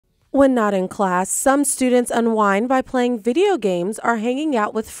When not in class, some students unwind by playing video games or hanging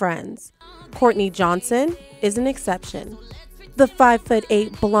out with friends. Courtney Johnson is an exception. The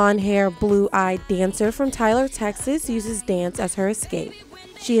 5'8", blonde-hair, blue-eyed dancer from Tyler, Texas uses dance as her escape.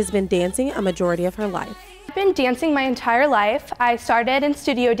 She has been dancing a majority of her life. I've been dancing my entire life. I started in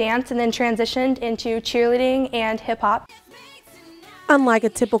studio dance and then transitioned into cheerleading and hip-hop. Unlike a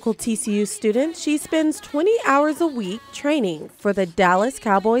typical TCU student, she spends 20 hours a week training for the Dallas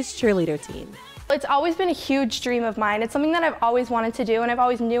Cowboys Cheerleader team. It's always been a huge dream of mine. It's something that I've always wanted to do, and I've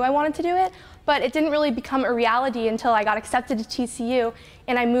always knew I wanted to do it, but it didn't really become a reality until I got accepted to TCU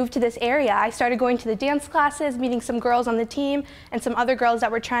and I moved to this area. I started going to the dance classes, meeting some girls on the team and some other girls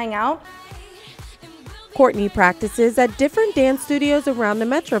that were trying out. Courtney practices at different dance studios around the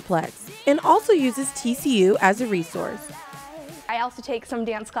Metroplex and also uses TCU as a resource. I also take some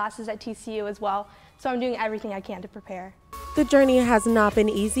dance classes at TCU as well, so I'm doing everything I can to prepare. The journey has not been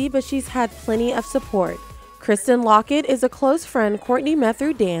easy, but she's had plenty of support. Kristen Lockett is a close friend Courtney met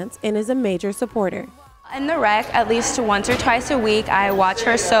through dance and is a major supporter. In the rec, at least once or twice a week, I watch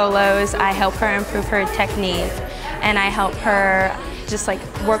her solos, I help her improve her technique, and I help her just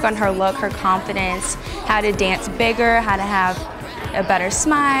work on her look, her confidence, how to dance bigger, how to have a better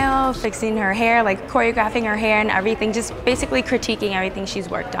smile, fixing her hair, choreographing her hair and everything, just basically critiquing everything she's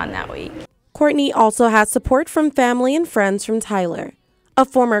worked on that week. Courtney also has support from family and friends from Tyler. A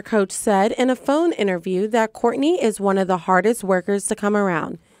former coach said in a phone interview that Courtney is one of the hardest workers to come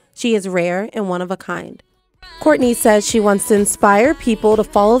around. She is rare and one of a kind. Courtney says she wants to inspire people to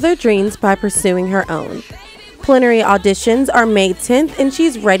follow their dreams by pursuing her own. Preliminary auditions are May 10th and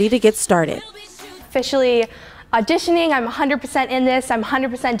she's ready to get started. Officially auditioning, I'm 100% in this, I'm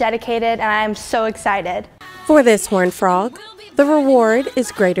 100% dedicated, and I'm so excited. For this Horned Frog, the reward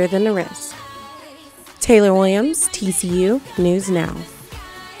is greater than the risk. Taylor Williams, TCU News Now.